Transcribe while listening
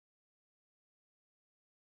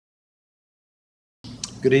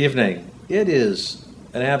Good evening. It is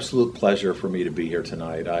an absolute pleasure for me to be here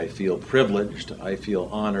tonight. I feel privileged. I feel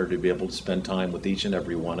honored to be able to spend time with each and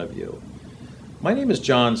every one of you. My name is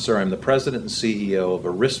John Suhr. I'm the president and CEO of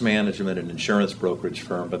a risk management and insurance brokerage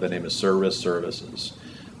firm by the name of Suhr Risk Services.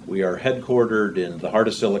 We are headquartered in the heart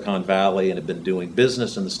of Silicon Valley and have been doing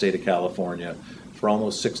business in the state of California for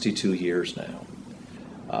almost 62 years now.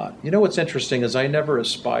 What's interesting is I never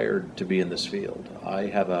aspired to be in this field. I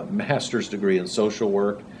have a master's degree in social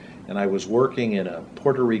work, and I was working in a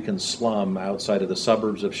Puerto Rican slum outside of the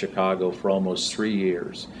suburbs of Chicago for almost 3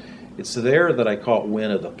 years. It's there that I caught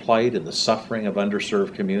wind of the plight and the suffering of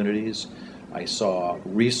underserved communities. I saw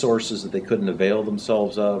resources that they couldn't avail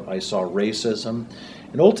themselves of. I saw racism.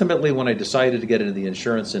 And ultimately, when I decided to get into the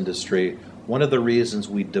insurance industry, one of the reasons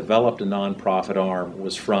we developed a nonprofit arm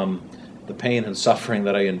was from the pain and suffering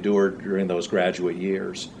that I endured during those graduate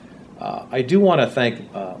years. I do want to thank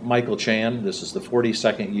Michael Chan. This is the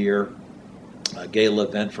 42nd year gala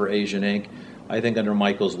event for Asian Inc. I think under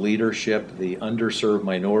Michael's leadership, the underserved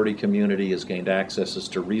minority community has gained access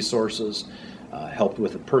to resources, helped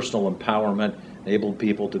with personal empowerment, enabled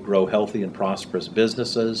people to grow healthy and prosperous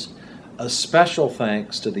businesses. A special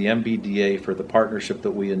thanks to the MBDA for the partnership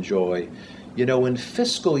that we enjoy. In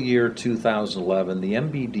fiscal year 2011, the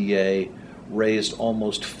MBDA raised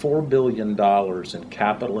almost $4 billion in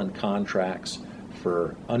capital and contracts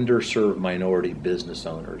for underserved minority business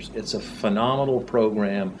owners. It's a phenomenal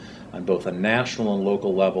program on both a national and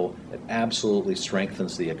local level. It absolutely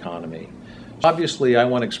strengthens the economy. Obviously, I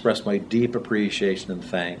want to express my deep appreciation and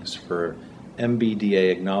thanks for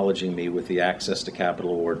MBDA acknowledging me with the Access to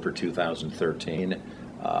Capital Award for 2013.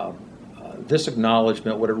 This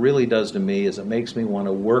acknowledgement, what it really does to me is it makes me want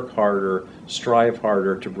to work harder, strive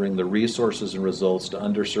harder to bring the resources and results to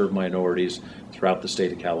underserved minorities throughout the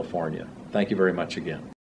state of California. Thank you very much again.